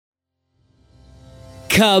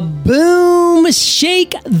Kaboom!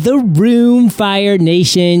 Shake the room, Fire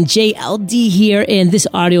Nation. JLD here, and this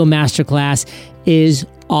audio masterclass is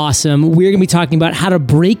awesome. We're going to be talking about how to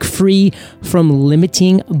break free from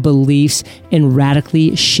limiting beliefs and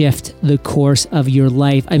radically shift the course of your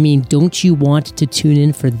life. I mean, don't you want to tune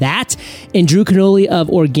in for that? And Drew Canole of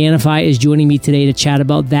Organifi is joining me today to chat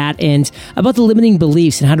about that and about the limiting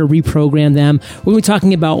beliefs and how to reprogram them. We're going to be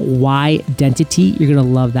talking about why identity. You're going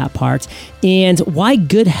to love that part. And why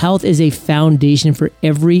good health is a foundation for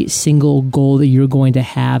every single goal that you're going to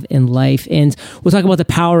have in life. And we'll talk about the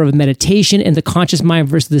power of meditation and the conscious mind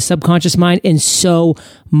versus the subconscious mind, and so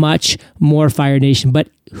much more, Fire Nation. But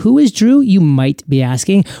who is Drew, you might be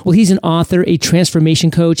asking? Well, he's an author, a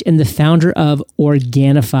transformation coach, and the founder of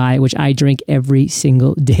Organifi, which I drink every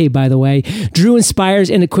single day, by the way. Drew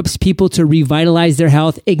inspires and equips people to revitalize their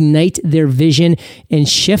health, ignite their vision, and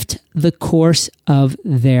shift the course of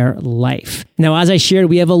their life. Now, as I shared,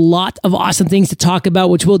 we have a lot of awesome things to talk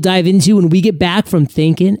about, which we'll dive into when we get back from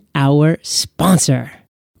thanking our sponsor.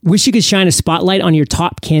 Wish you could shine a spotlight on your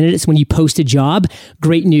top candidates when you post a job?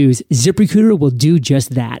 Great news. ZipRecruiter will do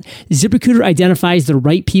just that. ZipRecruiter identifies the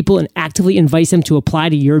right people and actively invites them to apply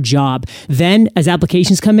to your job. Then, as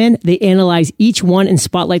applications come in, they analyze each one and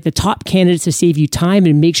spotlight the top candidates to save you time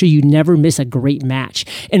and make sure you never miss a great match.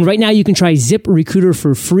 And right now, you can try ZipRecruiter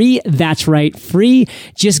for free. That's right, free.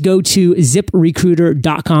 Just go to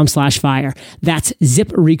ziprecruiter.com/fire. That's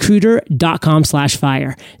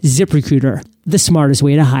ziprecruiter.com/fire. ZipRecruiter, the smartest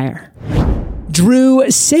way to hire.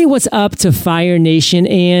 Drew, say what's up to Fire Nation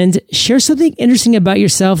and share something interesting about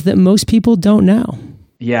yourself that most people don't know.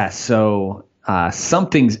 Yeah, so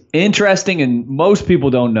something's interesting and most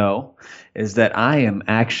people don't know is that I am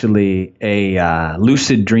actually a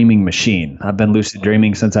lucid dreaming machine. I've been lucid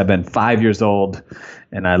dreaming since I've been 5 years old,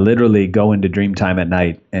 and I literally go into dream time at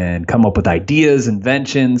night and come up with ideas,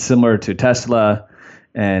 inventions similar to Tesla,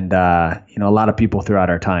 and a lot of people throughout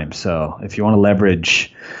our time. So if you want to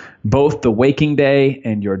leverage both the waking day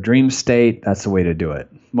and your dream state, that's the way to do it.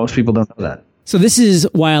 Most people don't know that. So this is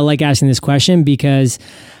why I like asking this question, because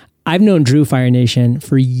I've known Drew, Fire Nation,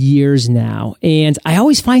 for years now, and I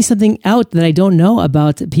always find something out that I don't know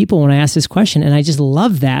about people when I ask this question, and I just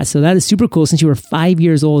love that. So that is super cool. Since you were 5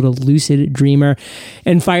 years old, a lucid dreamer.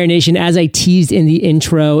 And Fire Nation, as I teased in the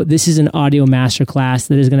intro, this is an audio masterclass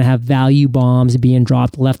that is going to have value bombs being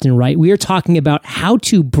dropped left and right. We are talking about how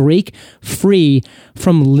to break free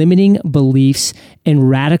from limiting beliefs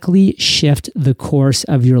and radically shift the course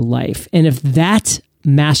of your life. And if that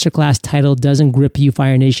masterclass title doesn't grip you,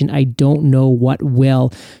 Fire Nation, I don't know what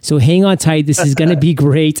will. So hang on tight. This is going to be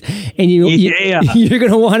great. And you're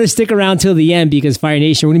going to want to stick around till the end, because Fire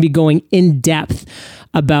Nation, we're going to be going in depth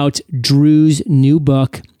about Drew's new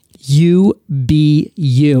book, You Be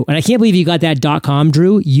You. And I can't believe you got that .com,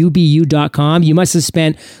 Drew, youbeyu.com. You must have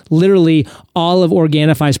spent literally all of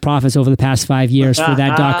Organifi's profits over the past 5 years for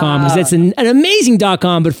that .com, because that's an amazing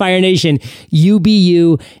 .com. But Fire Nation, You Be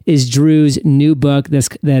You is Drew's new book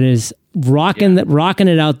that is rocking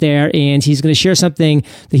it out there. And he's going to share something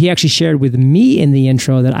that he actually shared with me in the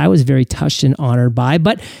intro that I was very touched and honored by.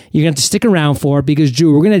 But you're going to have to stick around for, because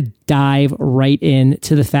Drew, we're going to dive right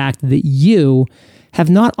into the fact that you have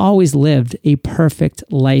not always lived a perfect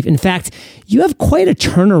life. In fact, you have quite a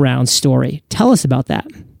turnaround story. Tell us about that.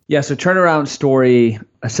 Yeah, so turnaround story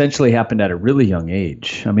essentially happened at a really young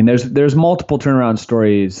age. I mean, there's multiple turnaround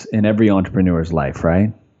stories in every entrepreneur's life,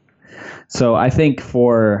 right? So I think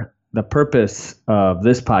for the purpose of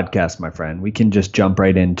this podcast, my friend, we can just jump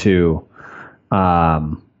right into a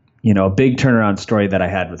big turnaround story that I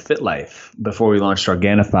had with FitLife before we launched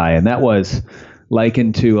Organifi, and that was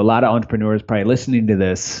likened to a lot of entrepreneurs probably listening to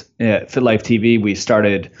this. At FitLife TV, we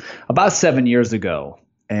started about 7 years ago,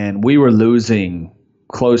 and we were losing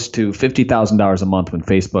close to $50,000 a month when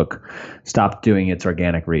Facebook stopped doing its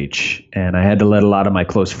organic reach. And I had to let a lot of my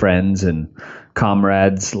close friends and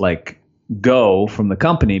comrades go from the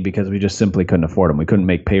company because we just simply couldn't afford them. We couldn't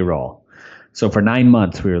make payroll. So for 9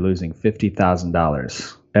 months, we were losing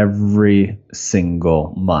 $50,000 every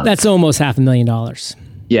single month. That's almost $500,000.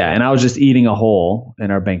 Yeah, and I was just eating a hole in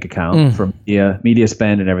our bank account from media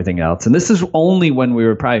spend and everything else. And this is only when we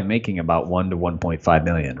were probably making about 1 to 1.5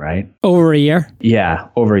 million, right? Over a year? Yeah,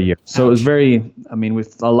 over a year. So it was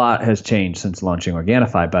with a lot has changed since launching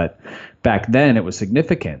Organifi, but back then it was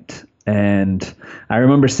significant. And I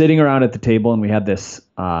remember sitting around at the table, and we had this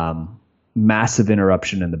massive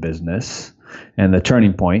interruption in the business and the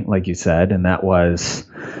turning point, like you said, and that was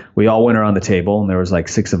we all went around the table, and there was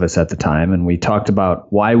 6 of us at the time, and we talked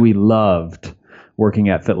about why we loved working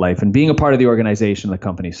at FitLife and being a part of the organization, the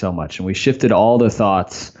company so much. And we shifted all the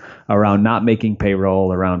thoughts around not making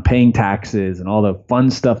payroll, around paying taxes, and all the fun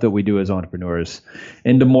stuff that we do as entrepreneurs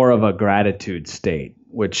into more of a gratitude state,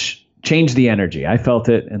 which changed the energy. I felt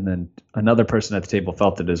it, and then another person at the table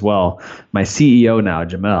felt it as well. My CEO now,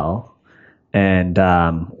 Jamel, and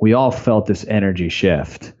we all felt this energy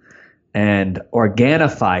shift. And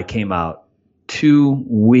Organifi came out 2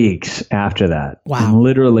 weeks after that. Wow. And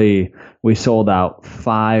literally, we sold out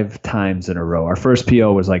 5 times in a row. Our first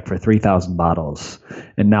PO was like for 3,000 bottles.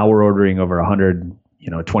 And now we're ordering over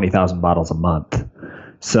 20,000 bottles a month.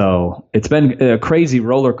 So it's been a crazy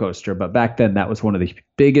roller coaster, but back then that was one of the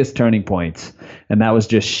biggest turning points. And that was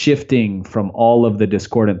just shifting from all of the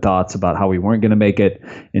discordant thoughts about how we weren't going to make it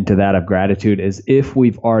into that of gratitude, as if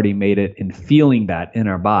we've already made it, and feeling that in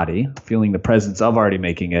our body, feeling the presence of already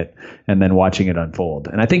making it, and then watching it unfold.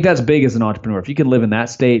 And I think that's big as an entrepreneur. If you can live in that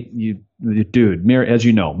state, as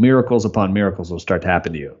you know, miracles upon miracles will start to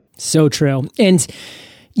happen to you. So true. And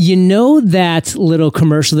you know that little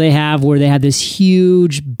commercial they have where they have this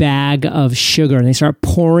huge bag of sugar and they start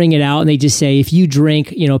pouring it out, and they just say, if you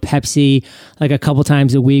drink, Pepsi like a couple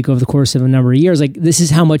times a week over the course of a number of years, like this is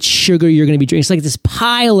how much sugar you're going to be drinking. It's like this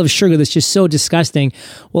pile of sugar that's just so disgusting.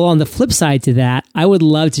 Well, on the flip side to that, I would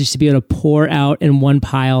love to just be able to pour out in one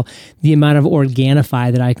pile the amount of Organifi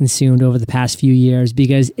that I consumed over the past few years,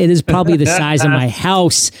 because it is probably the size of my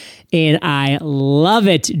house. And I love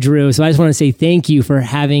it, Drew. So I just want to say thank you for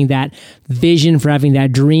having that vision, for having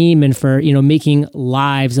that dream, and for, making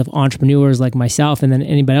lives of entrepreneurs like myself, and then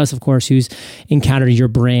anybody else, of course, who's encountered your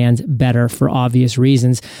brand better for obvious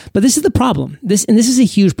reasons. But this is the problem. This is a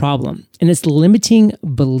huge problem, and it's limiting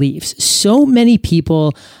beliefs. So many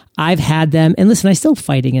people, I've had them, and listen, I still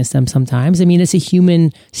fight against them sometimes. I mean, it's a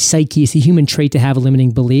human psyche. It's a human trait to have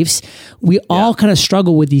limiting beliefs. We all kind of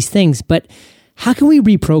struggle with these things, but how can we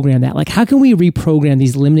reprogram that? Like, how can we reprogram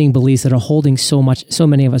these limiting beliefs that are holding so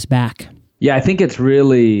many of us back? Yeah, I think it's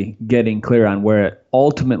really getting clear on where it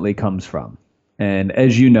ultimately comes from. And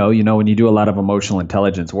as you know, when you do a lot of emotional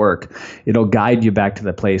intelligence work, it'll guide you back to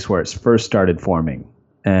the place where it's first started forming.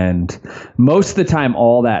 And most of the time,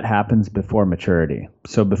 all that happens before maturity.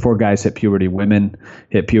 So before guys hit puberty, women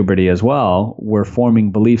hit puberty as well. We're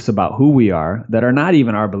forming beliefs about who we are that are not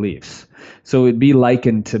even our beliefs. So it'd be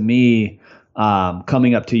likened to me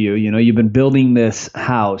coming up to you, you've been building this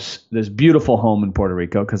house, this beautiful home in Puerto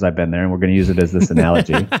Rico, because I've been there, and we're going to use it as this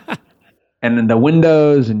analogy. And then the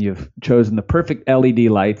windows, and you've chosen the perfect LED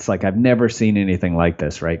lights. Like, I've never seen anything like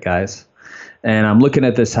this, right, guys? And I'm looking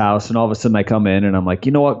at this house, and all of a sudden I come in, and I'm like,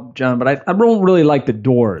 you know what, John, but I don't really like the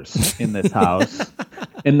doors in this house.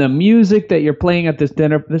 And the music that you're playing at this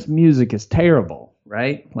dinner, this music is terrible,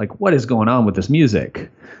 right? Like, what is going on with this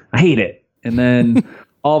music? I hate it. And then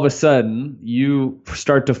all of a sudden, you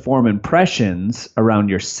start to form impressions around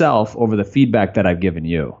yourself over the feedback that I've given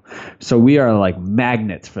you. So we are like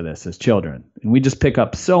magnets for this as children. And we just pick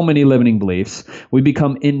up so many limiting beliefs. We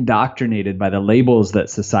become indoctrinated by the labels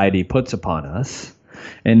that society puts upon us.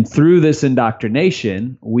 And through this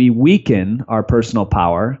indoctrination, we weaken our personal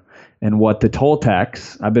power. And what the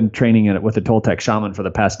Toltecs, I've been training in it with the Toltec shaman for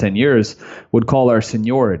the past 10 years, would call our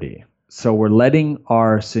seniority. So we're letting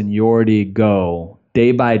our seniority go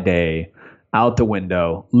day by day, out the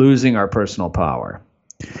window, losing our personal power.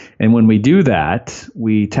 And when we do that,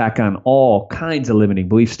 we tack on all kinds of limiting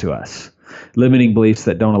beliefs to us, limiting beliefs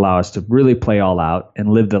that don't allow us to really play all out and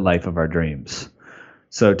live the life of our dreams.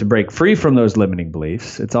 So to break free from those limiting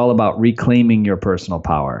beliefs, it's all about reclaiming your personal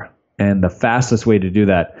power. And the fastest way to do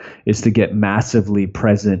that is to get massively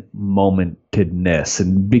present momentedness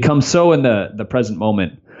and become so in the present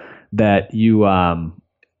moment that you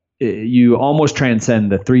almost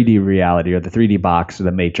transcend the 3D reality, or the 3D box, or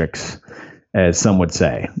the matrix, as some would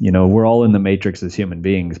say. We're all in the matrix as human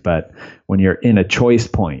beings, but when you're in a choice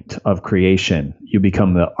point of creation, you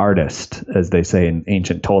become the artist, as they say in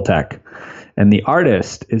ancient Toltec. And the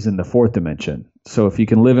artist is in the fourth dimension. So if you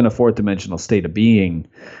can live in a fourth dimensional state of being,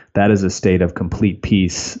 that is a state of complete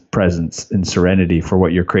peace, presence, and serenity for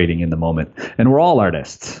what you're creating in the moment. And we're all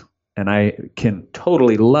artists. And I can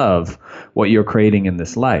totally love what you're creating in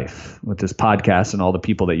this life with this podcast and all the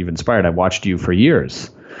people that you've inspired. I've watched you for years,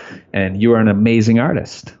 and you are an amazing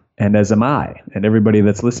artist, and as am I, and everybody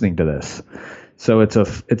that's listening to this. So it's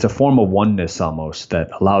a form of oneness almost that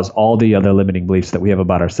allows all the other limiting beliefs that we have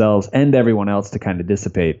about ourselves and everyone else to kind of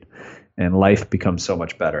dissipate, and life becomes so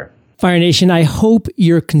much better. Fire Nation, I hope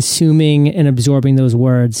you're consuming and absorbing those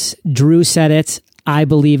words. Drew said it. I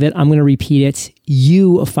believe it. I'm going to repeat it.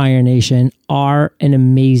 You, Fire Nation, are an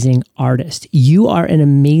amazing artist. You are an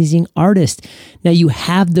amazing artist. Now, you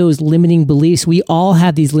have those limiting beliefs. We all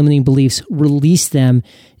have these limiting beliefs. Release them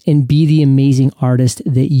and be the amazing artist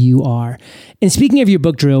that you are. And speaking of your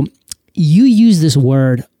book, Drew, you use this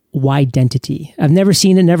word, Whydenticity. I've never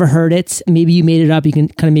seen it, never heard it. Maybe you made it up. You can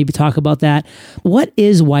kind of maybe talk about that. What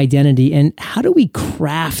is Whydenticity, and how do we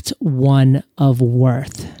craft one of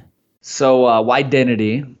worth? So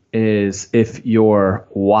Whydenticity is if your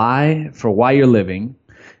why for why you're living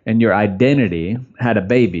and your identity had a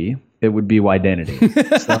baby, it would be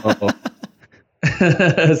Whydenticity. So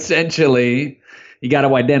essentially, you got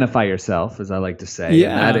to identify yourself, as I like to say.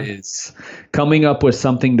 Yeah. And that is coming up with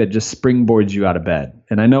something that just springboards you out of bed.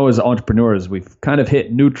 And I know as entrepreneurs, we've kind of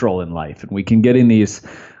hit neutral in life, and we can get in these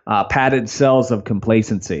padded cells of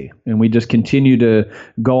complacency. And we just continue to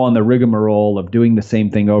go on the rigmarole of doing the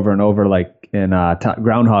same thing over and over, like in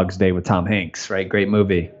Groundhog's Day with Tom Hanks, right? Great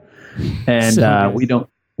movie. And So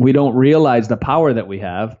we don't realize the power that we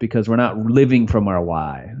have because we're not living from our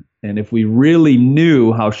why. And if we really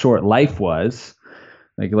knew how short life was,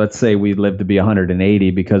 like let's say we live to be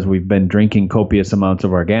 180 because we've been drinking copious amounts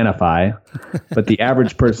of Organifi, but the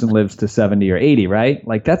average person lives to 70 or 80, right?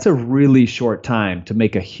 Like that's a really short time to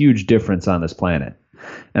make a huge difference on this planet.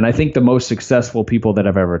 And I think the most successful people that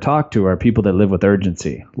I've ever talked to are people that live with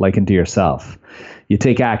urgency, like into yourself. You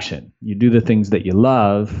take action, you do the things that you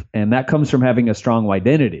love, and that comes from having a strong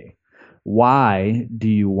identity. Why do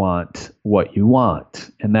you want what you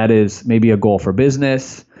want? And that is maybe a goal for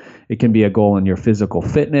business. It can be a goal in your physical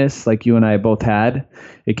fitness, like you and I both had.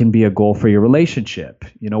 It can be a goal for your relationship.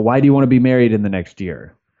 You know, why do you want to be married in the next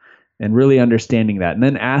year? And really understanding that. And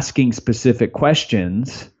then asking specific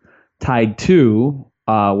questions tied to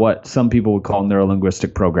what some people would call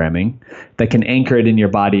neurolinguistic programming that can anchor it in your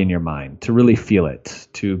body and your mind, to really feel it,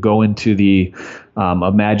 to go into the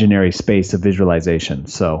imaginary space of visualization.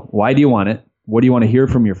 So why do you want it? What do you want to hear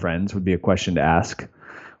from your friends would be a question to ask.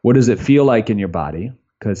 What does it feel like in your body?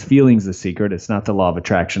 Because feeling's the secret. It's not the law of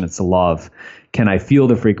attraction. It's the law of, can I feel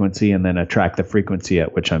the frequency and then attract the frequency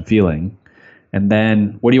at which I'm feeling? And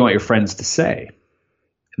then what do you want your friends to say?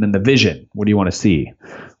 And then the vision, what do you want to see?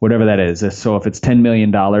 Whatever that is. So if it's $10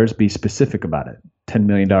 million, be specific about it. $10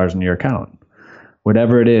 million in your account.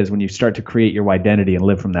 Whatever it is, when you start to create your identity and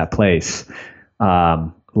live from that place,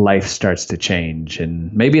 life starts to change.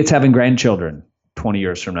 And maybe it's having grandchildren 20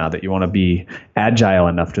 years from now that you want to be agile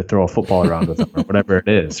enough to throw a football around with them or whatever it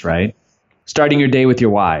is, right? Starting your day with your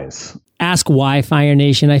whys. Ask why, Fire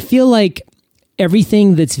Nation. I feel like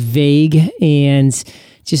everything that's vague and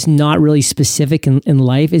just not really specific in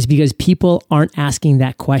life is because people aren't asking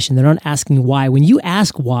that question. They're not asking why. When you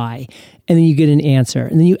ask why, and then you get an answer,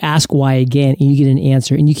 and then you ask why again, and you get an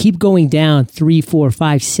answer, and you keep going down 3, 4,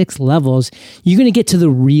 5, 6 levels, you're going to get to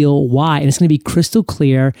the real why. And it's going to be crystal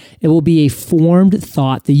clear. It will be a formed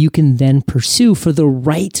thought that you can then pursue for the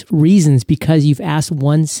right reasons because you've asked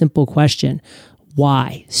one simple question.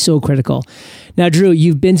 Why? So critical. Now, Drew,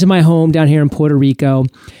 you've been to my home down here in Puerto Rico.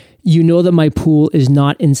 You know that my pool is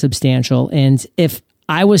not insubstantial. And if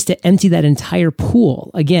I was to empty that entire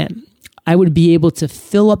pool, again, I would be able to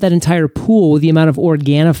fill up that entire pool with the amount of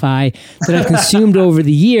Organifi that I've consumed over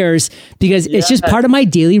the years because it's just part of my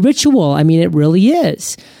daily ritual. I mean, it really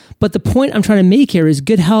is. But the point I'm trying to make here is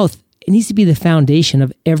good health. It needs to be the foundation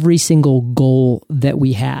of every single goal that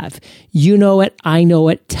we have. You know it. I know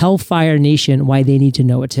it. Tell Fire Nation why they need to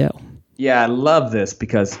know it too. Yeah, I love this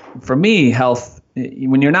because for me, health,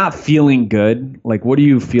 when you're not feeling good, like what do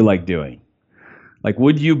you feel like doing? Like,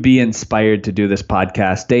 would you be inspired to do this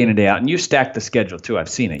podcast day in and day out? And you stack the schedule too. I've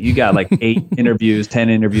seen it. You got like 8 interviews, 10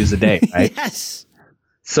 interviews a day, right? Yes.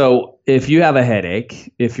 So if you have a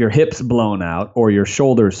headache, if your hip's blown out or your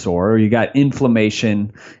shoulder's sore or you got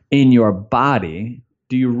inflammation in your body,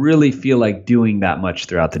 do you really feel like doing that much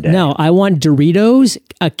throughout the day? No, I want Doritos,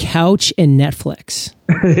 a couch, and Netflix.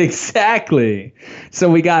 Exactly.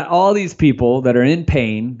 So we got all these people that are in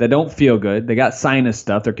pain, that don't feel good. They got sinus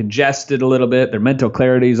stuff. They're congested a little bit. Their mental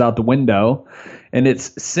clarity is out the window. And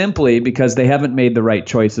it's simply because they haven't made the right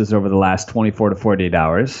choices over the last 24 to 48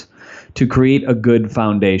 hours to create a good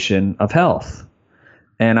foundation of health.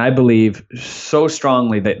 And I believe so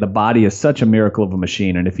strongly that the body is such a miracle of a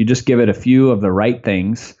machine. And if you just give it a few of the right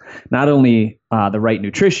things, not only the right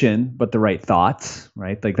nutrition, but the right thoughts,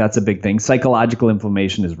 right? Like that's a big thing. Psychological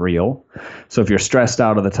inflammation is real. So if you're stressed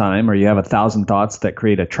out all the time or you have 1,000 thoughts that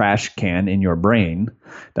create a trash can in your brain,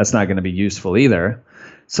 that's not going to be useful either.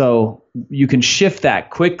 So you can shift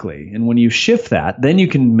that quickly. And when you shift that, then you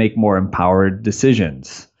can make more empowered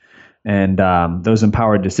decisions. And those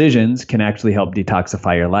empowered decisions can actually help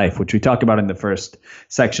detoxify your life, which we talk about in the first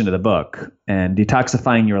section of the book. And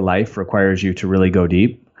detoxifying your life requires you to really go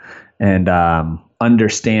deep and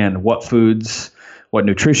understand what foods, what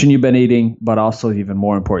nutrition you've been eating, but also even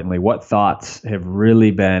more importantly, what thoughts have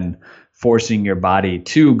really been forcing your body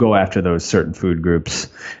to go after those certain food groups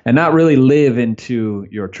and not really live into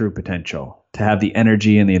your true potential, to have the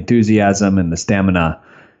energy and the enthusiasm and the stamina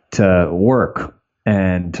to work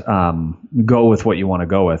and go with what you want to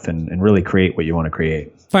go with and really create what you want to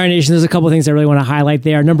create. Fire Nation, there's a couple of things I really want to highlight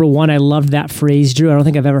there. Number one, I loved that phrase, Drew. I don't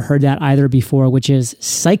think I've ever heard that either before, which is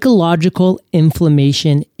psychological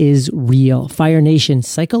inflammation is real. Fire Nation,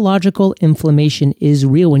 psychological inflammation is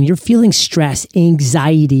real. When you're feeling stress,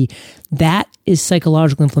 anxiety, that is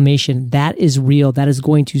psychological inflammation. That is real. That is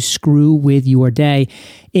going to screw with your day.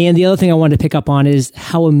 And the other thing I wanted to pick up on is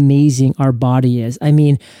how amazing our body is. I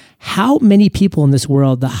mean, how many people in this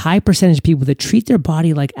world, the high percentage of people that treat their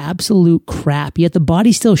body like absolute crap, yet the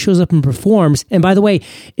body still shows up and performs. And by the way,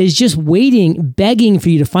 is just waiting, begging for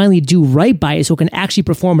you to finally do right by it so it can actually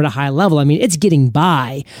perform at a high level. I mean, it's getting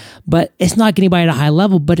by, but it's not getting by at a high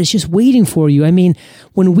level, but it's just waiting for you. I mean,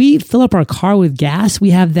 when we fill up our car with gas,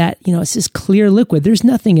 we have that, it's this clear liquid. There's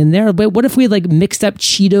nothing in there. But what if we like mixed up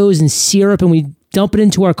Cheetos and syrup and we dump it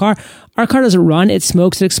into our car? Our car doesn't run. It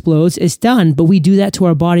smokes, it explodes, it's done. But we do that to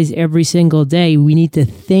our bodies every single day. We need to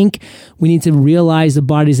think, we need to realize the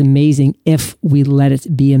body's amazing if we let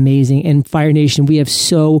it be amazing. And Fire Nation, we have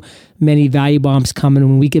so many value bombs coming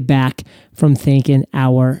when we get back from thanking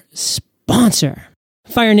our sponsor.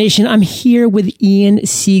 Fire Nation, I'm here with Ian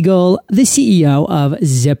Siegel, the CEO of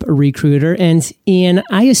ZipRecruiter. And Ian,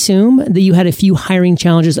 I assume that you had a few hiring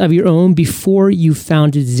challenges of your own before you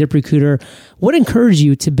founded ZipRecruiter. What encouraged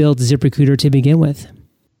you to build ZipRecruiter to begin with?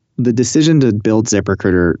 The decision to build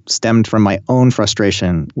ZipRecruiter stemmed from my own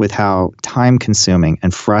frustration with how time-consuming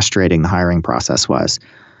and frustrating the hiring process was.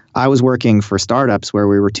 I was working for startups where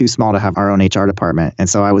we were too small to have our own HR department, and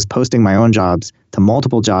so I was posting my own jobs to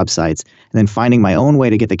multiple job sites and then finding my own way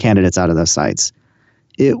to get the candidates out of those sites.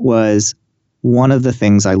 It was one of the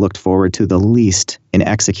things I looked forward to the least in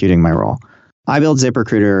executing my role. I built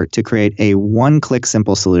ZipRecruiter to create a one-click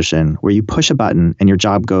simple solution where you push a button and your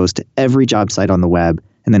job goes to every job site on the web,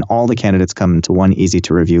 and then all the candidates come into one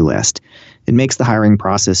easy-to-review list. It makes the hiring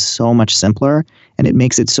process so much simpler, and it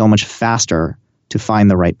makes it so much faster to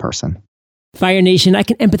find the right person. Fire Nation, I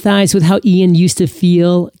can empathize with how Ian used to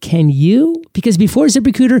feel. Can you? Because before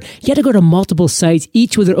ZipRecruiter, you had to go to multiple sites,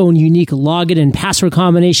 each with their own unique login and password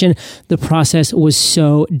combination. The process was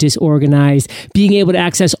so disorganized. Being able to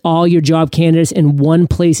access all your job candidates in one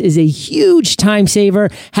place is a huge time saver.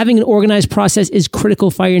 Having an organized process is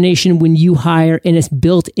critical, Fire Nation, when you hire, and it's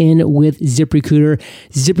built in with ZipRecruiter.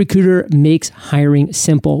 ZipRecruiter makes hiring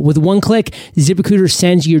simple. With one click, ZipRecruiter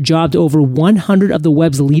sends your job to over 100 of the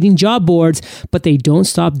web's leading job boards, but they don't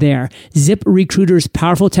stop there. ZipRecruiter's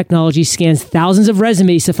powerful technology scans thousands of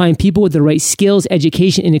resumes to find people with the right skills,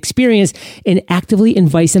 education, and experience and actively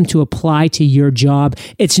invites them to apply to your job.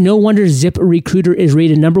 It's no wonder ZipRecruiter is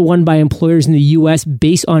rated #1 by employers in the U.S.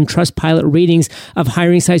 based on Trustpilot ratings of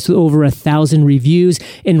hiring sites with over 1,000 reviews.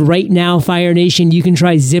 And right now, Fire Nation, you can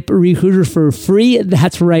try ZipRecruiter for free.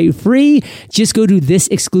 That's right, free. Just go to this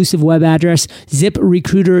exclusive web address,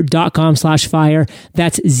 ziprecruiter.com/fire.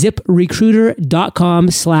 That's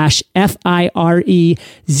ziprecruiter.com/FIRE,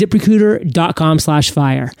 ziprecruiter.com/fire.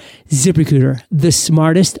 ZipRecruiter, the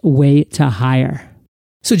smartest way to hire.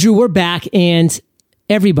 So Drew, we're back, and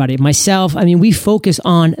everybody, myself, we focus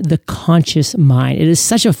on the conscious mind. It is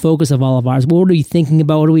such a focus of all of ours. What are we thinking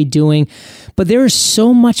about? What are we doing? But there is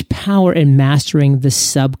so much power in mastering the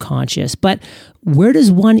subconscious. But where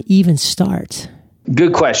does one even start?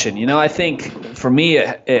 Good question. I think for me,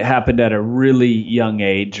 it happened at a really young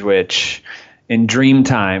age, which in dream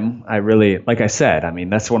time, like I said,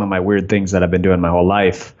 that's one of my weird things that I've been doing my whole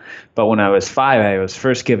life. But when I was 5, I was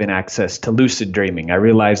first given access to lucid dreaming. I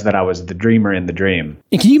realized that I was the dreamer in the dream.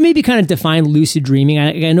 And can you maybe kind of define lucid dreaming?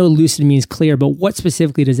 I know lucid means clear, but what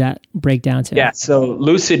specifically does that break down to? Yeah, so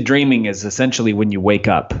lucid dreaming is essentially when you wake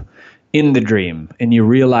up in the dream and you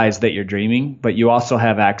realize that you're dreaming, but you also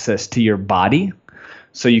have access to your body.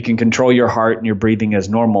 So you can control your heart and your breathing as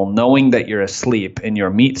normal, knowing that you're asleep in your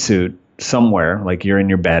meat suit somewhere, like you're in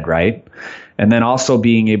your bed, right? And then also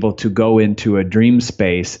being able to go into a dream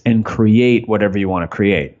space and create whatever you want to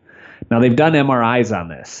create. Now, they've done MRIs on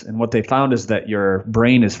this, and what they found is that your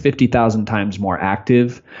brain is 50,000 times more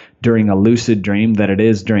active during a lucid dream than it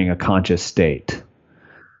is during a conscious state.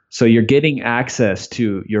 So you're getting access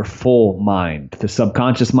to your full mind, the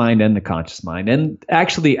subconscious mind and the conscious mind, and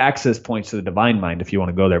actually access points to the divine mind if you want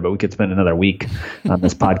to go there, but we could spend another week on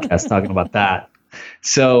this podcast talking about that.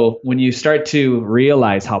 So when you start to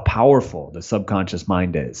realize how powerful the subconscious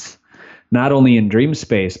mind is, not only in dream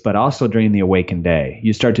space, but also during the awakened day,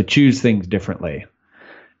 you start to choose things differently.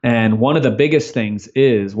 And one of the biggest things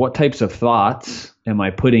is, what types of thoughts am I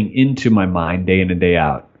putting into my mind day in and day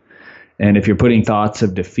out? And if you're putting thoughts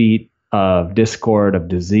of defeat, of discord, of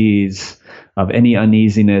disease, of any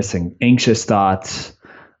uneasiness and anxious thoughts,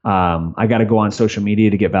 I got to go on social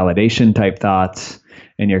media to get validation type thoughts,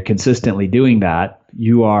 and you're consistently doing that,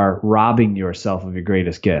 you are robbing yourself of your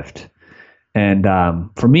greatest gift. And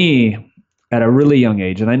for me, at a really young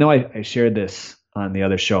age, and I know I shared this on the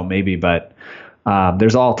other show maybe, but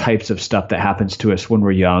there's all types of stuff that happens to us when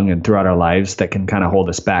we're young and throughout our lives that can kind of hold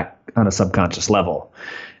us back on a subconscious level.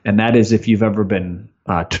 And that is if you've ever been,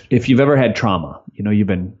 if you've ever had trauma, you've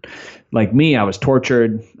been like me, I was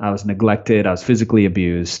tortured, I was neglected, I was physically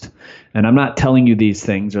abused. And I'm not telling you these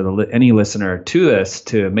things or any listener to this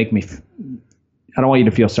to make me, I don't want you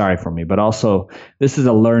to feel sorry for me, but also this is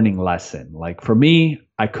a learning lesson. Like for me,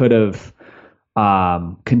 I could have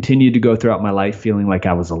continued to go throughout my life feeling like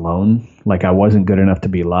I was alone, like I wasn't good enough to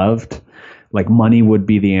be loved, like money would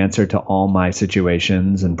be the answer to all my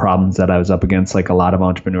situations and problems that I was up against, like a lot of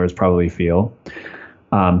entrepreneurs probably feel,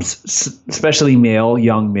 especially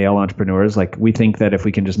young male entrepreneurs. Like we think that if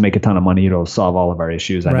we can just make a ton of money, it'll solve all of our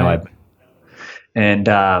issues. I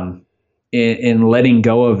know in letting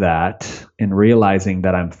go of that and realizing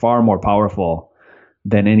that I'm far more powerful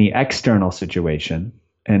than any external situation.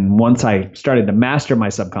 And once I started to master my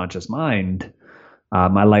subconscious mind,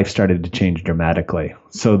 my life started to change dramatically.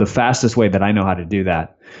 So the fastest way that I know how to do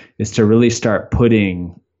that is to really start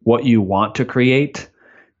putting what you want to create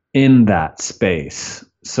in that space.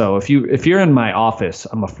 So if you're in my office,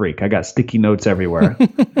 I'm a freak. I got sticky notes everywhere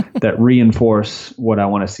that reinforce what I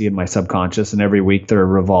want to see in my subconscious, and every week they're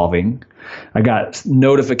revolving. I got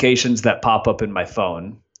notifications that pop up in my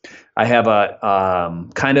phone. I have a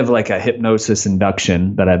kind of like a hypnosis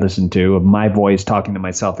induction that I listen to of my voice talking to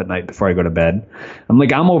myself at night before I go to bed.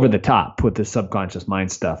 I'm over the top with this subconscious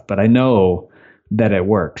mind stuff, but I know that it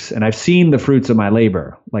works. And I've seen the fruits of my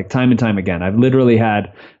labor, like time and time again. I've literally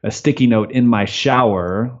had a sticky note in my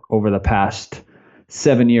shower over the past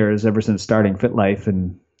 7 years, ever since starting Fit Life,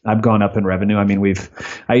 and I've gone up in revenue. I mean,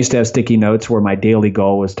 I used to have sticky notes where my daily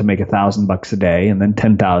goal was to make $1,000 a day, and then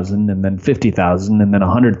 10,000, and then 50,000, and then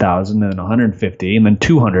 100,000, and then 150, and then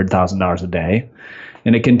 $200,000 a day.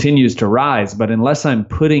 And it continues to rise. But unless I'm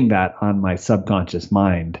putting that on my subconscious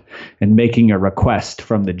mind and making a request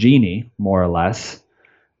from the genie, more or less,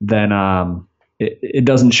 then it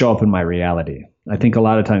doesn't show up in my reality. I think a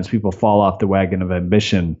lot of times people fall off the wagon of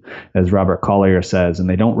ambition, as Robert Collier says, and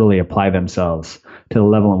they don't really apply themselves to the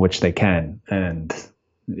level in which they can. And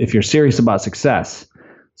if you're serious about success,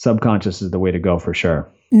 subconscious is the way to go for sure.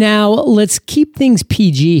 Now, let's keep things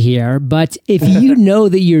PG here, but if you know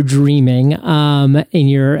that you're dreaming and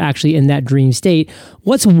you're actually in that dream state,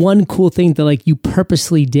 what's one cool thing that you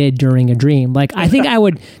purposely did during a dream? I think I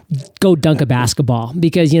would go dunk a basketball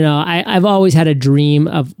because, I've always had a dream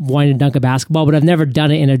of wanting to dunk a basketball, but I've never done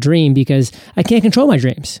it in a dream because I can't control my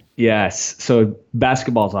dreams. Yes. So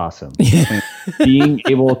basketball's awesome. Being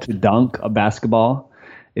able to dunk a basketball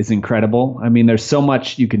is incredible. I mean, there's so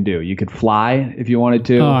much you can do. You could fly if you wanted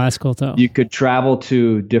to. Oh, that's cool too. You could travel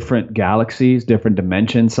to different galaxies, different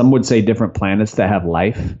dimensions. Some would say different planets that have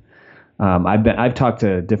life. I've talked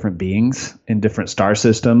to different beings in different star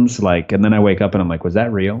systems, and then I wake up and I'm like, was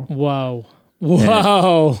that real? Whoa.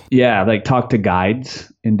 Talk to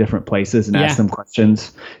guides in different places and ask them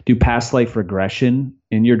questions. Do past life regression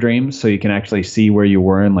in your dreams so you can actually see where you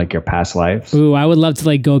were in your past lives. Ooh, I would love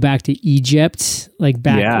to go back to Egypt,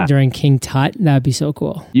 during King Tut. That'd be so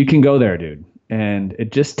cool. You can go there, dude. And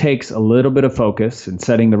it just takes a little bit of focus and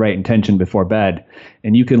setting the right intention before bed.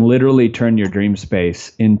 And you can literally turn your dream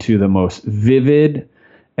space into the most vivid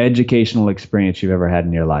educational experience you've ever had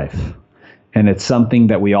in your life. And it's something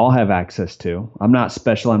that we all have access to. I'm not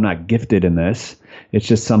special. I'm not gifted in this. It's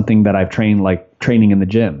just something that I've trained, training in the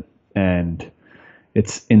gym. And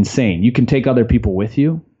it's insane. You can take other people with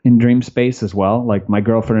you in dream space as well. My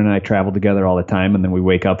girlfriend and I travel together all the time. And then we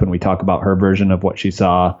wake up and we talk about her version of what she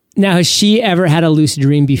saw. Now, has she ever had a lucid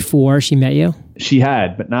dream before she met you? She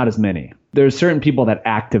had, but not as many. There's certain people that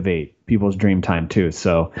activate people's dream time too.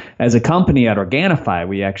 So as a company at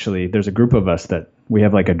Organifi, there's a group of us that we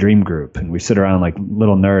have a dream group, and we sit around like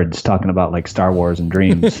little nerds talking about Star Wars and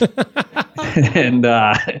dreams. And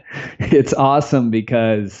it's awesome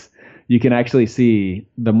because you can actually see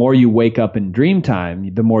the more you wake up in dream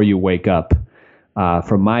time, the more you wake up,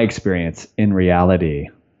 from my experience, in reality,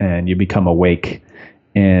 and you become awake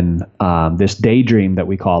in this daydream that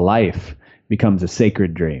we call life becomes a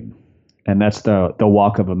sacred dream. And that's the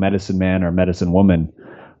walk of a medicine man or medicine woman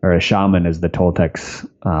or a shaman, as the Toltecs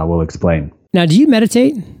will explain. Now, do you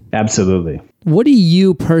meditate? Absolutely. What do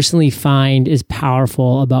you personally find is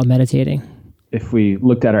powerful about meditating? If we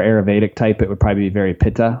looked at our Ayurvedic type, it would probably be very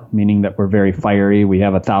pitta, meaning that we're very fiery. We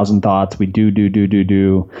have 1,000 thoughts. We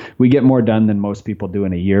do. We get more done than most people do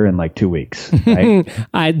in a year in like 2 weeks. Right?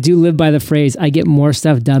 I do live by the phrase, I get more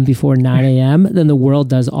stuff done before 9 a.m. than the world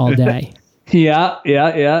does all day.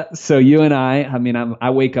 Yeah. So you and I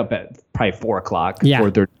wake up at probably 4 o'clock,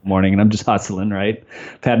 4:30 in the morning, and I'm just hustling, right?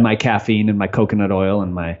 I've had my caffeine and my coconut oil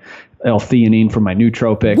and my L-theanine from my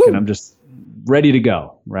nootropic, and I'm just ready to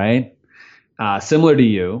go, right? Similar to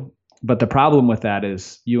you, but the problem with that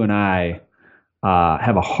is you and I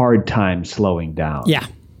have a hard time slowing down. Yeah.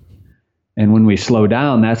 And when we slow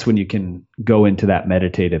down, that's when you can go into that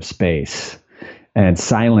meditative space and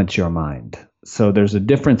silence your mind. So there's a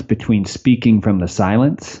difference between speaking from the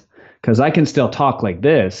silence, because I can still talk like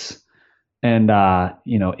this and,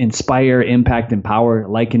 inspire, impact, empower,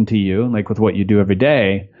 liken to you, like with what you do every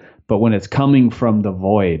day. But when it's coming from the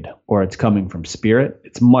void or it's coming from spirit,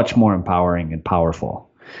 it's much more empowering and powerful.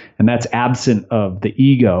 And that's absent of the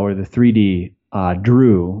ego or the 3D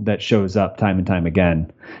Drew that shows up time and time again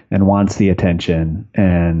and wants the attention.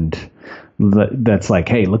 And that's like,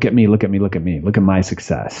 hey, look at me, look at my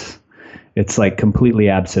success. It's like completely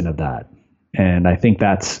absent of that. And I think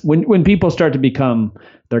that's when people start to become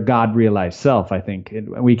their God realized self, I think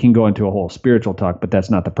we can go into a whole spiritual talk, but that's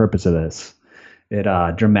not the purpose of this. It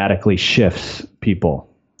dramatically shifts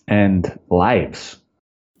people and lives.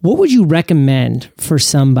 What would you recommend for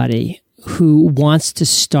somebody who wants to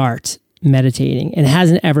start meditating and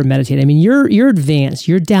hasn't ever meditated? I mean, you're advanced,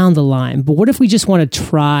 you're down the line, but what if we just want to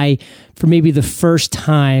try for maybe the first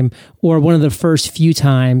time or one of the first few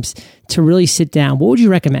times to really sit down? What would you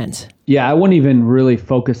recommend? Yeah, I wouldn't even really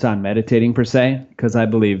focus on meditating per se, because I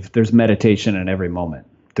believe there's meditation in every moment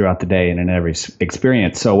throughout the day and in every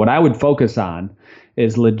experience. So what I would focus on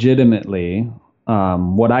is legitimately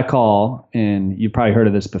what I call, and you've probably heard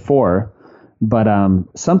of this before, but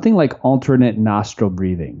something like alternate nostril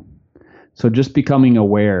breathing. So just becoming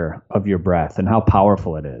aware of your breath and how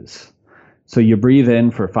powerful it is. So you breathe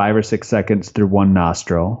in for 5 or 6 seconds through one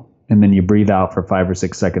nostril, and then you breathe out for 5 or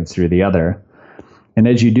 6 seconds through the other. And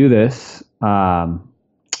as you do this,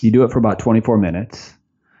 you do it for about 24 minutes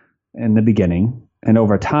in the beginning. And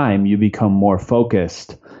over time, you become more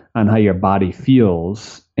focused on how your body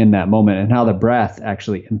feels in that moment and how the breath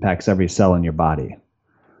actually impacts every cell in your body.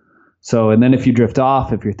 So, and then if you drift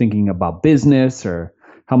off, if you're thinking about business or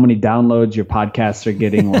how many downloads your podcasts are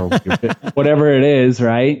getting or whatever it is,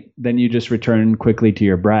 right? Then you just return quickly to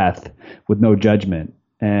your breath with no judgment.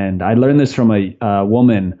 And I learned this from a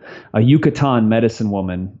woman, a Yucatan medicine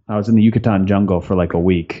woman. I was in the Yucatan jungle for like a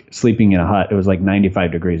week, sleeping in a hut. It was like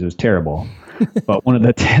 95 degrees. It was terrible. But one of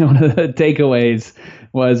the takeaways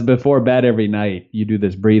was before bed every night, you do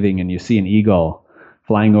this breathing and you see an eagle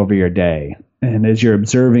flying over your day. And as you're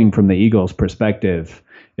observing from the eagle's perspective,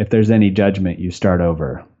 if there's any judgment, you start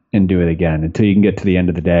over and do it again until you can get to the end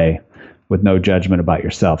of the day with no judgment about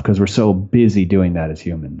yourself, because we're so busy doing that as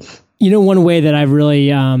humans. You know, one way that I've really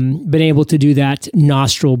been able to do that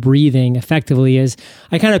nostril breathing effectively is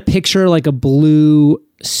I kind of picture like a blue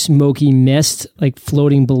smoky mist like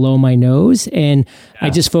floating below my nose, and I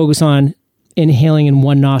just focus on inhaling in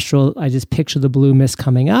one nostril. I just picture the blue mist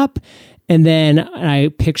coming up, and then I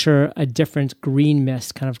picture a different green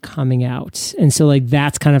mist kind of coming out. And so like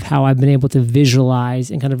that's kind of how I've been able to visualize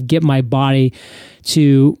and kind of get my body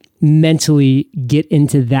to mentally get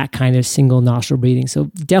into that kind of single nostril breathing. So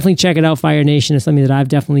definitely check it out, Fire Nation. It's something that I've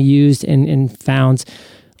definitely used and found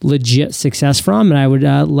legit success from. And I would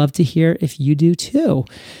love to hear if you do too.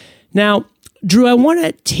 Now, Drew, I want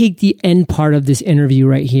to take the end part of this interview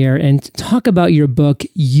right here and talk about your book,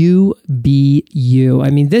 You Be You.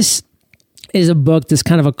 I mean, this is a book that's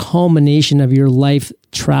kind of a culmination of your life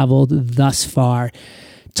traveled thus far.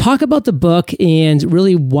 Talk about the book and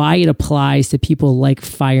really why it applies to people like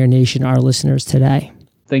Fire Nation, our listeners today.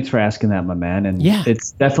 Thanks for asking that, my man. And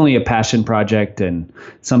it's definitely a passion project and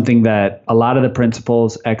something that a lot of the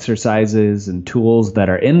principles, exercises, and tools that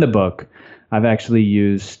are in the book, I've actually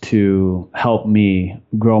used to help me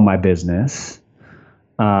grow my business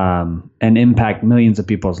and impact millions of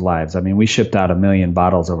people's lives. I mean, we shipped out 1 million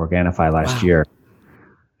bottles of Organifi last year.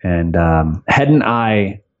 And hadn't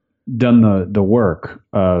I done the work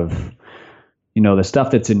of the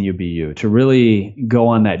stuff that's in UBU, to really go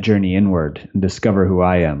on that journey inward and discover who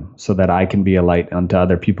I am so that I can be a light unto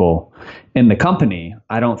other people in the company,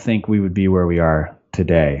 I don't think we would be where we are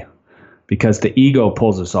today, because the ego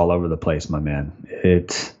pulls us all over the place, my man.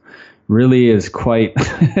 It really is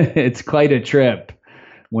it's quite a trip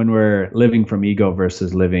when we're living from ego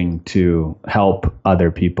versus living to help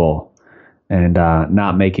other people and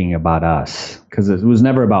not making it about us, because it was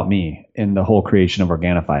never about me in the whole creation of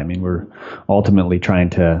Organifi. I mean, we're ultimately trying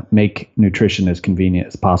to make nutrition as convenient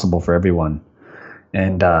as possible for everyone.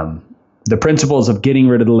 And the principles of getting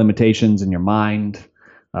rid of the limitations in your mind,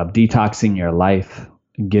 of detoxing your life,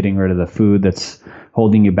 and getting rid of the food that's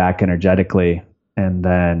holding you back energetically, and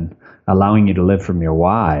then allowing you to live from your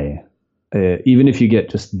why. Even if you get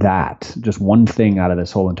just one thing out of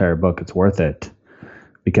this whole entire book, it's worth it,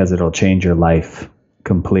 because it'll change your life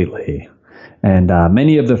completely. And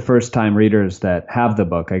many of the first-time readers that have the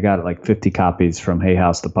book, I got like 50 copies from Hay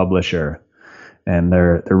House, the publisher, and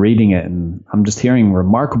they're reading it, and I'm just hearing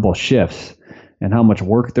remarkable shifts and how much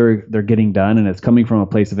work they're getting done, and it's coming from a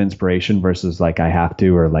place of inspiration versus like I have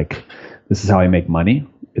to, or like this is how I make money.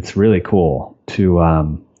 It's really cool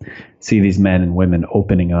to see these men and women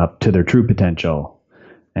opening up to their true potential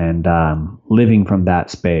and living from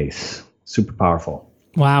that space. Super powerful.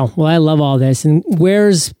 Wow. Well, I love all this. And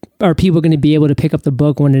are people going to be able to pick up the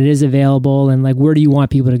book when it is available? And like, where do you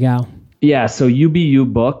want people to go? Yeah. So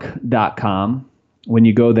ububook.com. When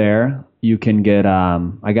you go there, you can get,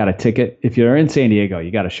 I got a ticket. If you're in San Diego,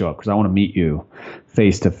 you got to show up because I want to meet you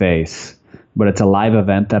face to face. But it's a live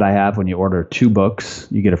event that I have. When you order 2 books,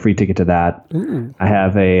 you get a free ticket to that. Ooh. I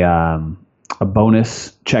have a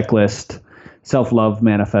bonus checklist, self-love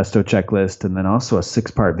manifesto checklist, and then also a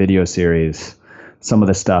 6-part video series. Some of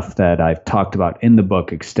the stuff that I've talked about in the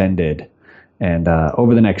book extended. And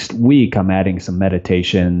over the next week, I'm adding some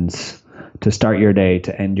meditations to start your day,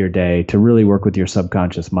 to end your day, to really work with your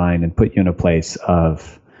subconscious mind and put you in a place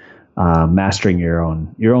of mastering your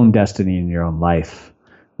own destiny and your own life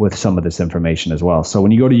with some of this information as well. So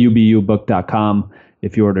when you go to ububook.com,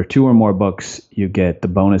 if you order 2 or more books, you get the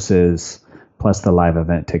bonuses plus the live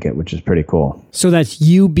event ticket, which is pretty cool. So that's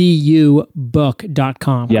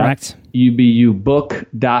ububook.com, correct?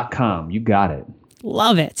 ububook.com. You got it.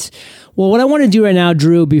 Love it. Well, what I want to do right now,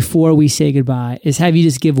 Drew, before we say goodbye, is have you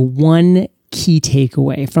just give one key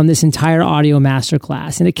takeaway from this entire audio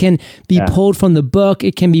masterclass. And it can be pulled from the book.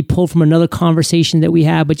 It can be pulled from another conversation that we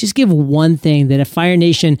have, but just give one thing that if Fire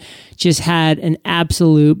Nation just had an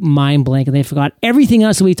absolute mind blank and they forgot everything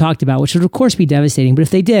else that we talked about, which would of course be devastating. But if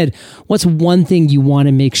they did, what's one thing you want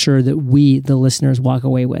to make sure that we, the listeners, walk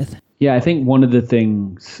away with? Yeah, I think one of the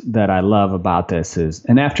things that I love about this is,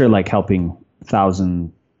 and after like helping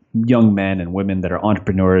 1,000 young men and women that are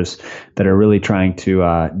entrepreneurs that are really trying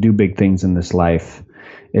to do big things in this life,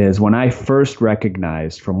 is when I first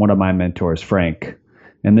recognized from one of my mentors, Frank,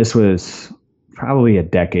 and this was probably a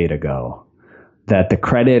decade ago, that the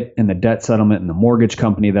credit and the debt settlement and the mortgage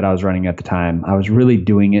company that I was running at the time, I was really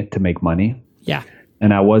doing it to make money. Yeah.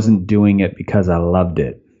 And I wasn't doing it because I loved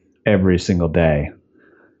it every single day.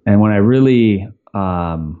 And when I really,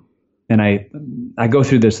 and I go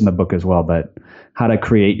through this in the book as well, but how to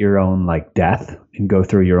create your own like death and go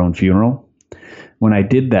through your own funeral. When I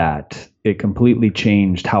did that, it completely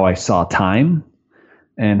changed how I saw time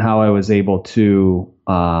and how I was able to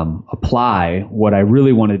apply what I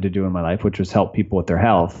really wanted to do in my life, which was help people with their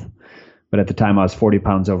health. But at the time I was 40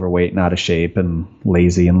 pounds overweight and out of shape and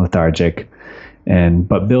lazy and lethargic.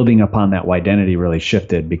 But building upon that identity really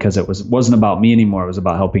shifted because it wasn't about me anymore. It was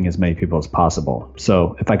about helping as many people as possible.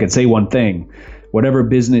 So if I could say one thing, whatever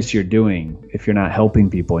business you're doing, if you're not helping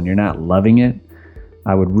people and you're not loving it,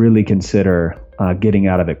 I would really consider getting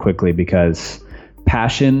out of it quickly, because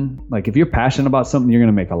passion, like if you're passionate about something, you're going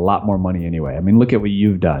to make a lot more money anyway. I mean, look at what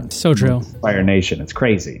you've done. So true. Fire Nation. It's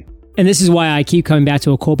crazy. And this is why I keep coming back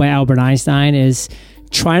to a quote by Albert Einstein is,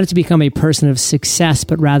 try not to become a person of success,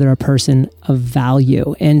 but rather a person of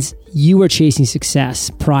value. And you were chasing success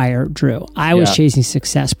prior, Drew. I was chasing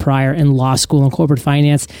success prior in law school and corporate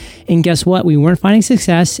finance. And guess what? We weren't finding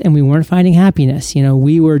success and we weren't finding happiness. You know,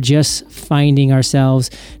 we were just finding ourselves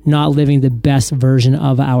not living the best version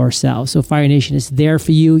of ourselves. So Fire Nation is there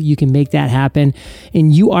for you. You can make that happen.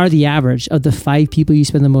 And you are the average of the 5 people you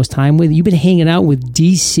spend the most time with. You've been hanging out with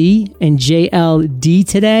DC and JLD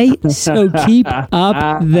today. So keep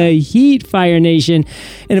up the heat, Fire Nation.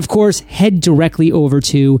 And of course, head directly over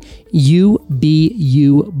to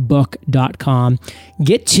ububook.com.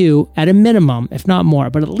 Get 2 at a minimum, if not more,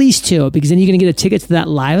 but at least 2, because then you're going to get a ticket to that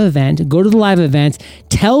live event. Go to the live event.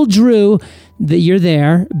 Tell Drew that you're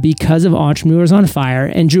there because of Entrepreneurs on Fire.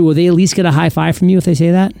 And Drew, will they at least get a high five from you if they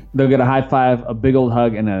say that? They'll get a high five, a big old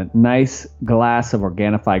hug, and a nice glass of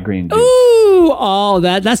Organifi green juice. Ooh,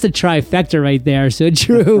 that's the trifecta right there. So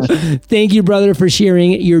Drew, thank you, brother, for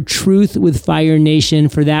sharing your truth with Fire Nation.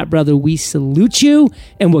 For that, brother, we salute you,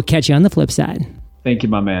 and we'll catch you on the flip side. Thank you,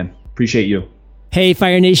 my man. Appreciate you. Hey,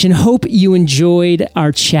 Fire Nation. Hope you enjoyed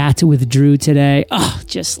our chat with Drew today. Oh,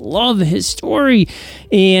 just love his story.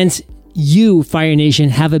 And you, Fire Nation,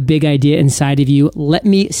 have a big idea inside of you. Let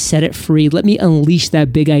me set it free. Let me unleash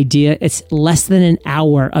that big idea. It's less than an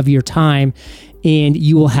hour of your time, and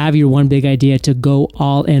you will have your one big idea to go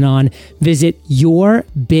all in on. Visit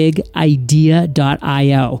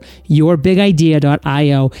yourbigidea.io.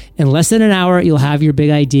 Yourbigidea.io. In less than an hour, you'll have your big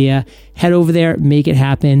idea. Head over there, make it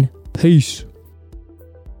happen. Peace.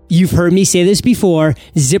 You've heard me say this before,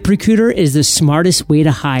 ZipRecruiter is the smartest way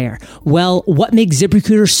to hire. Well, what makes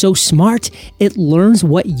ZipRecruiter so smart? It learns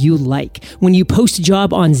what you like. When you post a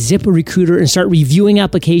job on ZipRecruiter and start reviewing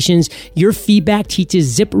applications, your feedback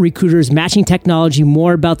teaches ZipRecruiter's matching technology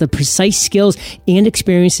more about the precise skills and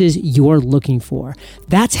experiences you're looking for.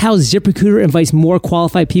 That's how ZipRecruiter invites more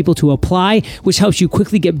qualified people to apply, which helps you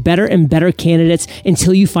quickly get better and better candidates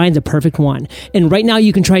until you find the perfect one. And right now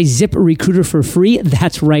you can try ZipRecruiter for free.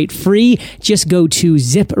 That's right. Free. Just go to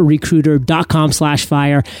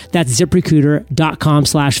ziprecruiter.com/fire. That's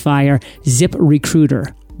ziprecruiter.com/fire.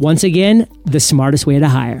 ZipRecruiter. Once again, the smartest way to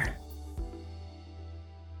hire.